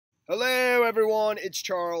Hello, everyone. It's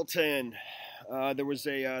Charlton. There was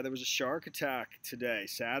a shark attack today,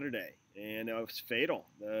 Saturday, and it was fatal.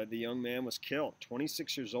 The young man was killed,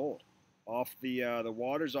 26 years old, off the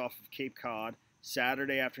waters off of Cape Cod.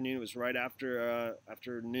 Saturday afternoon. It was right after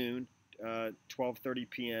noon, 12:30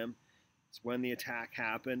 p.m. It's when the attack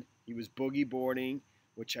happened. He was boogie boarding,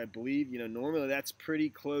 which I believe normally that's pretty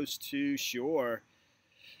close to shore.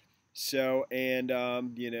 So, and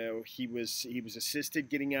he was assisted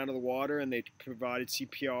getting out of the water, and they provided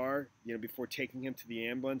CPR, before taking him to the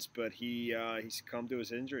ambulance. But he succumbed to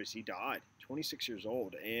his injuries. He died, 26 years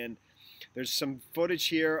old. And there's some footage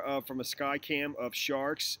here from a sky cam of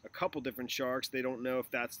sharks, a couple different sharks. They don't know if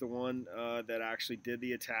that's the one that actually did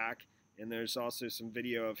the attack. And there's also some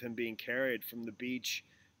video of him being carried from the beach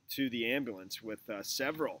to the ambulance with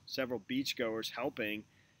several beachgoers helping.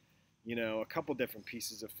 A couple different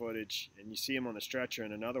pieces of footage, and you see him on the stretcher,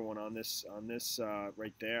 and another one on this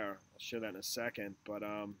right there. I'll show that in a second, but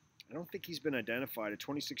I don't think he's been identified. A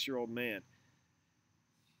 26-year-old man,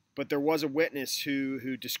 but there was a witness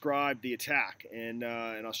who described the attack, and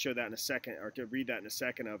I'll show that in a second, or to read that in a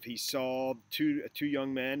second. He saw two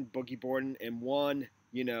young men boogie boarding, and one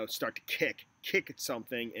start to kick at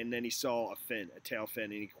something, and then he saw a tail fin,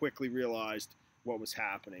 and he quickly realized what was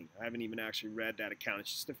happening. I haven't even actually read that account.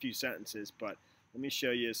 It's just a few sentences, but let me show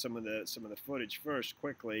you some of the footage first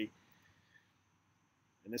quickly.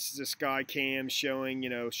 And this is a sky cam showing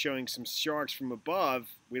some sharks from above.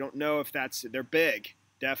 We don't know if they're big,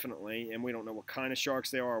 definitely, and we don't know what kind of sharks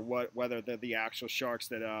they are, or whether they're the actual sharks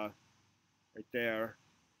that right there.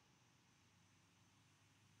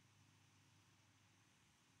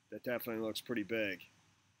 That definitely looks pretty big.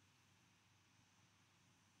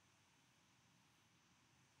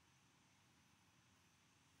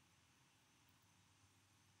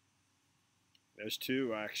 There's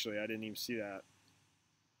two, actually. I didn't even see that.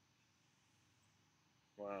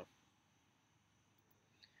 Wow.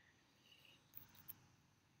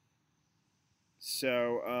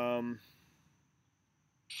 So,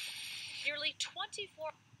 nearly 24.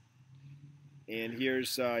 And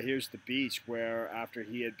here's the beach where after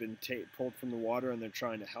he had been pulled from the water and they're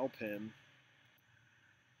trying to help him.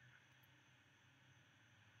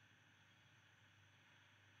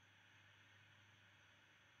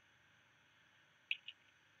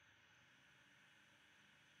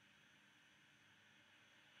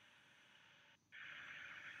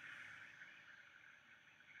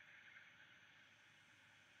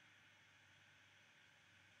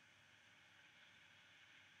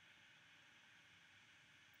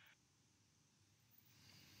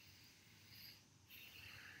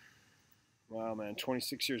 Wow, man,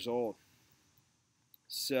 26 years old.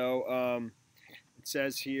 So it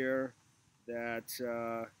says here that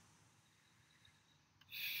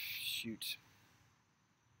shoot.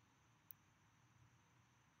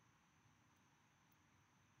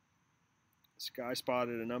 Sky 5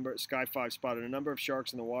 spotted a number of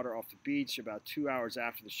sharks in the water off the beach about 2 hours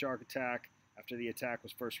after the shark attack. After the attack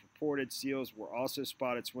was first reported, seals were also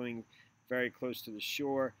spotted swimming very close to the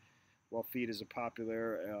shore. Wellfleet is a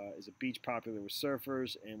beach popular with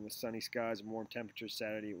surfers, and with sunny skies and warm temperatures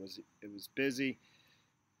Saturday, it was busy.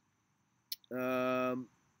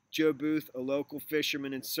 Joe Booth, a local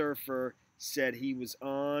fisherman and surfer, said he was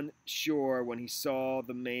on shore when he saw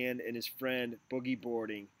the man and his friend boogie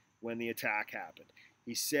boarding when the attack happened.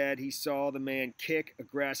 He said he saw the man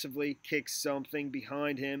aggressively kick something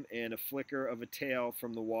behind him, and a flicker of a tail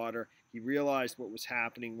from the water. He realized what was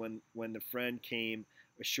happening when the friend came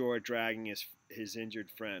ashore dragging his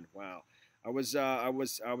injured friend. Wow. I was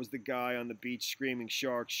the guy on the beach screaming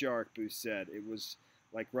 "Shark, shark," Booth said. It was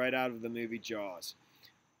like right out of the movie Jaws.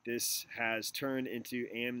 This has turned into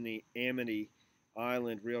Amity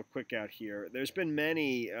Island real quick out here. There's been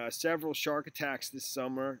several shark attacks this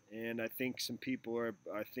summer, and I think some people are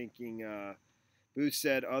thinking, Booth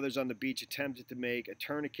said others on the beach attempted to make a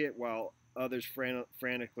tourniquet while others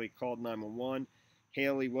frantically called 911.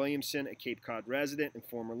 Haley Williamson, a Cape Cod resident and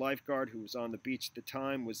former lifeguard who was on the beach at the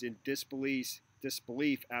time, was in disbelief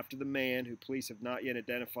after the man, who police have not yet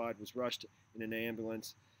identified, was rushed in an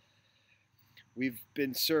ambulance. We've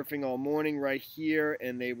been surfing all morning right here,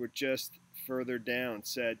 and they were just further down,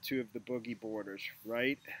 said two of the boogie boarders.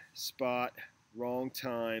 Right spot, wrong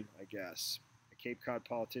time, I guess. A Cape Cod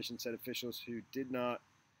politician said officials who did not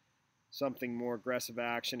something more aggressive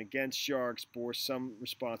action against sharks bore some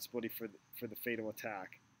responsibility for the fatal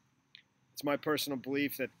attack. It's my personal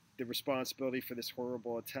belief that the responsibility for this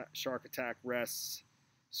horrible shark attack rests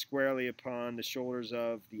squarely upon the shoulders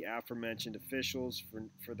of the aforementioned officials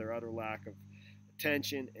for their utter lack of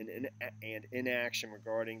attention and inaction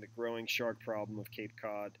regarding the growing shark problem of Cape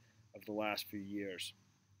Cod of the last few years.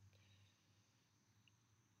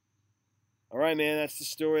 All right, man, that's the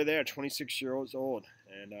story there. 26 years old,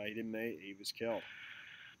 and he was killed.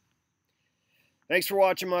 Thanks for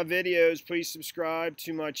watching my videos. Please subscribe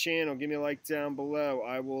to my channel. Give me a like down below.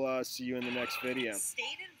 I will see you in the next video. State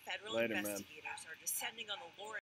and federal Later, man. investigators are descending on the Lawrence